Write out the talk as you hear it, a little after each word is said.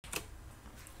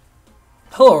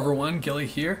Hello everyone, Gilly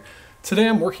here. Today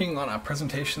I'm working on a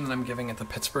presentation that I'm giving at the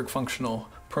Pittsburgh Functional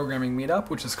Programming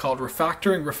Meetup, which is called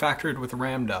Refactoring Refactored with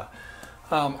Ramda.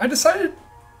 I decided,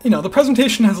 the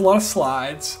presentation has a lot of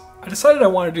slides. I decided I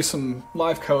want to do some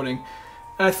live coding,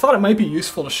 and I thought it might be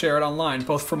useful to share it online,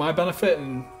 both for my benefit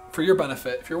and for your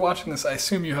benefit. If you're watching this, I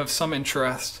assume you have some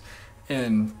interest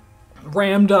in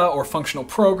Ramda or functional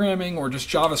programming or just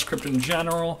JavaScript in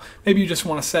general. Maybe you just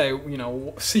want to say,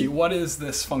 see what is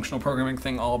this functional programming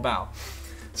thing all about.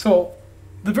 So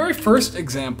the very first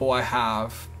example I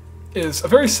have is a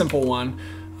very simple one.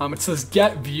 It's this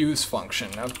getViews function.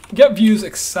 Now, getViews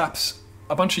accepts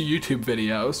a bunch of YouTube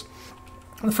videos.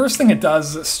 And the first thing it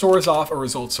does is it stores off a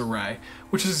results array,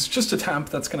 which is just a temp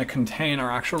that's going to contain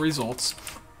our actual results.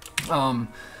 Then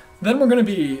we're going to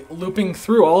be looping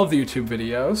through all of the YouTube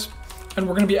videos. And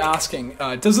we're going to be asking,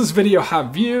 does this video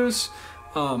have views?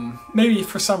 Maybe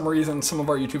for some reason some of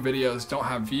our YouTube videos don't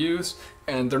have views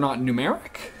and they're not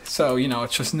numeric. So,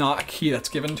 it's just not a key that's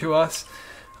given to us.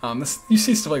 You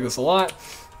see stuff like this a lot.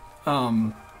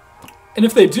 And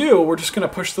if they do, we're just going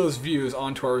to push those views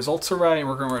onto our results array and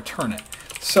we're going to return it.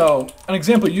 So an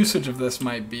example usage of this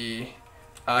might be,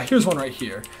 here's one right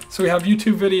here. So we have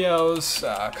YouTube videos,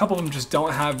 a couple of them just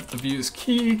don't have the views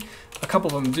key, a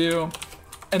couple of them do.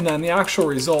 And then the actual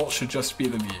result should just be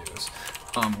the views.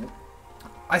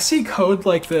 I see code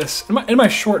like this, in my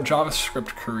short JavaScript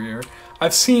career,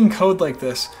 I've seen code like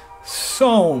this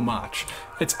so much.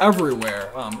 It's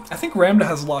everywhere. I think Ramda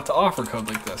has a lot to offer code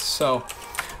like this. So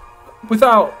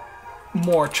without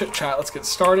more chit chat, let's get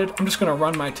started. I'm just gonna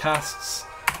run my tests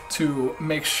to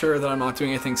make sure that I'm not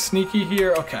doing anything sneaky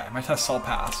here. Okay, my tests all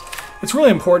pass. It's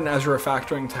really important as you're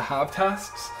refactoring to have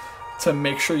tests, to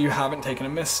make sure you haven't taken a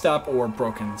misstep or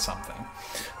broken something.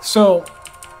 So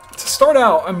to start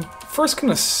out, I'm first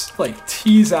gonna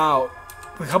tease out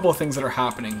a couple of things that are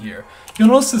happening here. You'll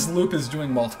notice this loop is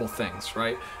doing multiple things,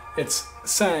 right? It's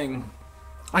saying,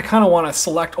 I kind of want to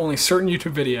select only certain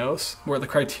YouTube videos where the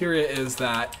criteria is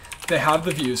that they have the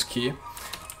views key.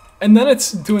 And then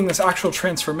it's doing this actual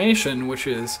transformation, which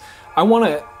is, I want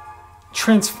to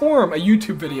transform a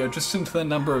YouTube video just into the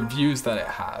number of views that it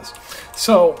has.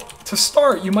 So to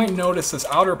start, you might notice this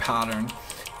outer pattern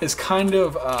is kind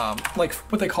of like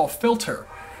what they call filter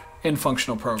in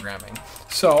functional programming.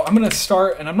 So I'm going to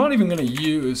start, and I'm not even going to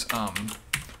use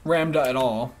Ramda at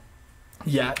all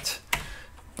yet,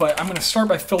 but I'm going to start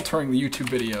by filtering the YouTube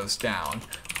videos down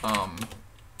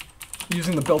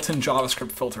using the built-in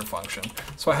JavaScript filter function.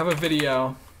 So I have a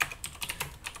video,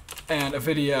 and a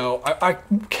video, I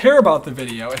care about the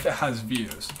video if it has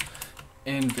views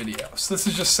in video. So this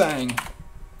is just saying,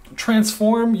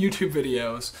 transform YouTube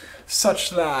videos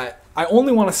such that I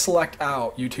only want to select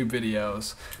out YouTube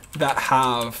videos that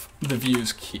have the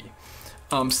views key.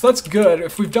 So that's good.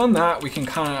 If we've done that, we can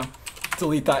kind of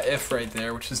delete that if right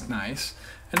there, which is nice.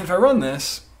 And if I run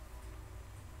this,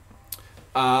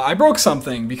 I broke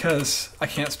something because I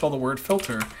can't spell the word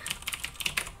filter.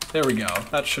 There we go.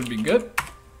 That should be good.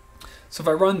 So if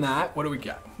I run that, what do we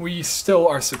get? We still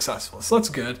are successful, so that's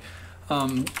good.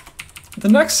 The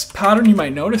next pattern you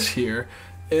might notice here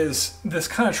is this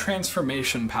kind of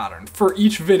transformation pattern. For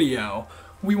each video,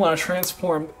 we want to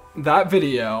transform that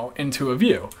video into a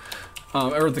view,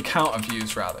 or the count of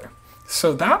views rather.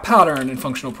 So that pattern in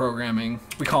functional programming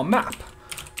we call map.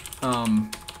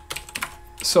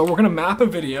 So we're going to map a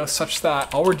video such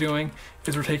that all we're doing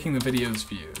is we're taking the video's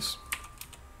views.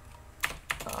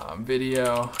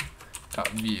 Video.views.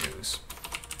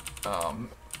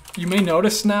 You may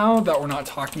notice now that we're not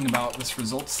talking about this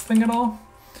results thing at all.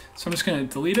 So I'm just going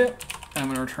to delete it, and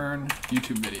I'm going to return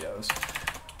YouTube videos.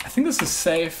 I think this is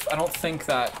safe. I don't think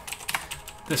that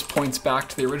this points back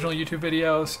to the original YouTube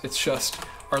videos. It's just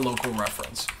our local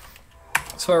reference.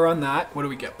 So I run that. What do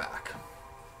we get back?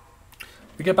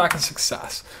 We get back a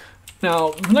success.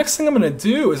 Now, the next thing I'm going to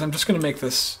do is I'm just going to make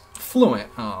this fluent.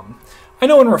 I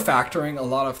know in refactoring, a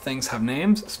lot of things have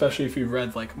names, especially if you've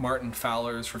read like Martin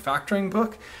Fowler's refactoring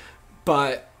book,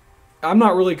 but I'm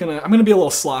not really I'm going to be a little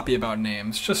sloppy about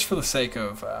names just for the sake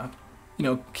of,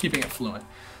 keeping it fluent.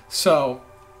 So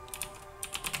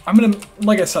I'm going to,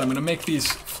 like I said, I'm going to make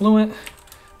these fluent.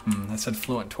 I said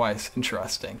fluent twice.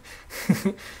 Interesting.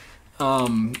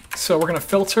 So we're going to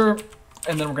filter,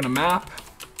 and then we're going to map.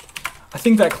 I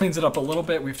think that cleans it up a little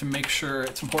bit. We have to make sure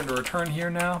it's important to return here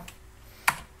now.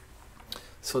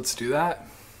 So let's do that.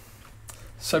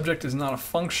 Subject is not a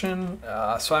function,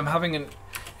 so I'm having an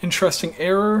interesting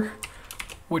error,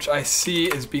 which I see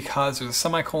is because there's a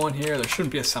semicolon here. There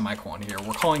shouldn't be a semicolon here.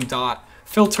 We're calling dot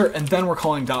filter, and then we're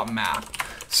calling dot map.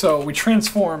 So we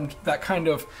transformed that kind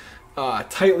of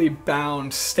tightly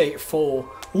bound stateful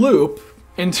loop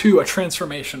into a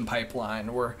transformation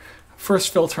pipeline. We're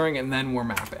first filtering and then we're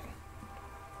mapping.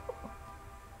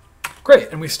 Great,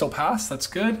 and we still pass, that's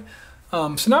good.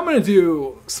 So now I'm going to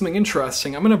do something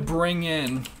interesting. I'm going to bring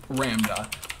in Ramda.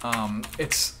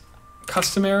 It's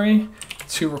customary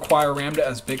to require Ramda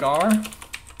as big R.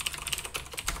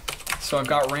 So I've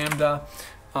got Ramda.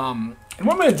 And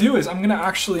what I'm going to do is I'm going to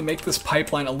actually make this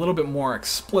pipeline a little bit more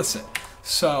explicit.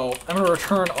 So I'm going to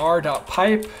return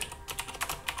r.pipe.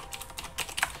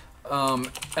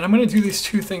 And I'm going to do these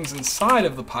two things inside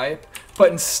of the pipe.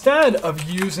 But instead of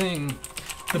using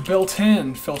the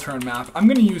built-in filter and map, I'm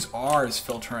going to use R's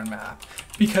filter and map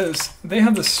because they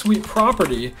have this sweet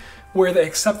property where they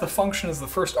accept the function as the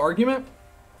first argument,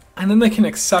 and then they can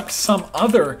accept some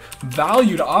other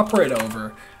value to operate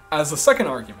over as the second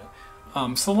argument.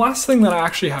 So the last thing that I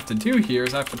actually have to do here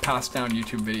is I have to pass down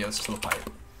YouTube videos to the pipe.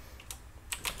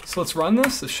 So let's run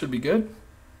this. This should be good.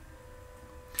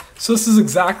 So this is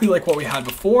exactly like what we had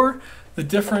before. The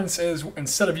difference is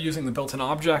instead of using the built-in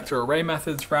object or array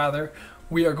methods rather,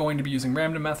 we are going to be using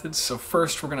Ramda methods. So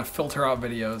first we're going to filter out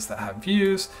videos that have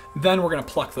views, then we're going to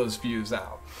pluck those views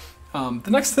out.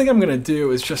 The next thing I'm going to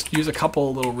do is just use a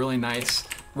couple little really nice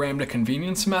Ramda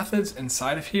convenience methods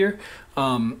inside of here.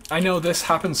 I know this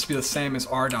happens to be the same as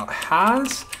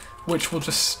r.has, which will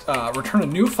just return a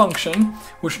new function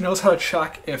which knows how to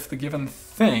check if the given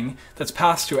thing that's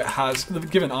passed to it has, the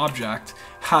given object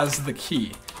has the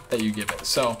key that you give it.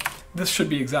 So this should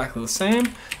be exactly the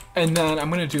same. And then I'm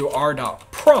going to do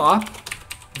r.prop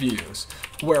views,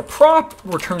 where prop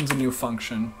returns a new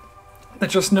function that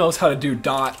just knows how to do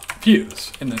dot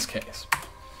views in this case.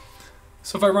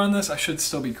 So if I run this, I should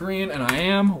still be green, and I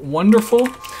am. Wonderful.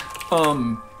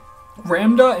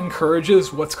 Ramda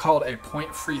encourages what's called a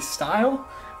point-free style,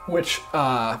 which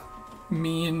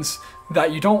means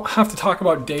that you don't have to talk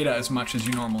about data as much as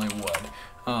you normally would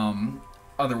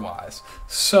otherwise.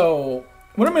 So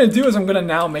what I'm going to do is I'm going to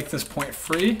now make this point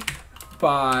free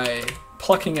by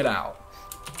plucking it out.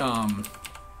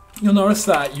 You'll notice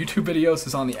that YouTube videos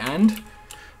is on the end.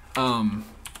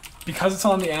 Because it's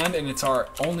on the end and it's our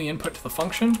only input to the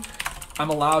function,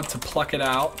 I'm allowed to pluck it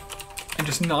out and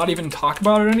just not even talk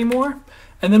about it anymore.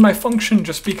 And then my function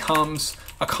just becomes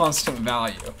a constant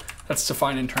value that's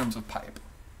defined in terms of pipe.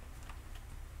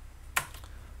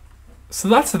 So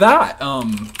that's that.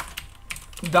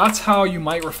 That's how you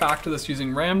might refactor this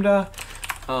using Ramda.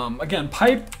 Again,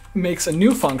 pipe makes a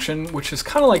new function, which is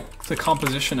kind of like the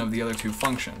composition of the other two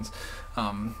functions.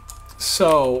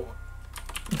 So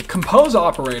the compose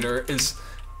operator is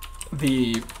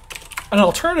an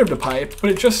alternative to pipe,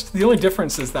 but the only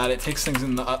difference is that it takes things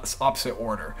in the opposite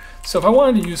order. So if I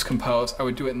wanted to use compose, I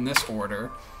would do it in this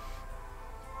order,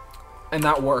 and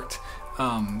that worked.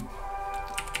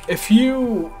 If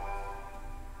you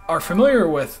are familiar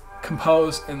with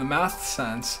compose in the math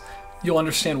sense, you'll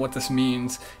understand what this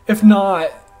means. If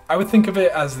not, I would think of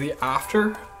it as the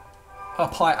after,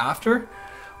 apply after,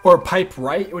 or pipe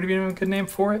right would be a good name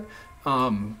for it,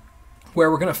 where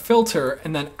we're going to filter,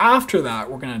 and then after that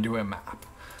we're going to do a map.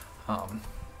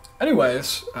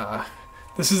 Anyways,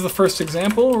 this is the first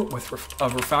example of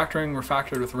refactoring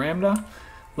refactored with Ramda.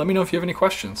 Let me know if you have any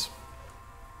questions.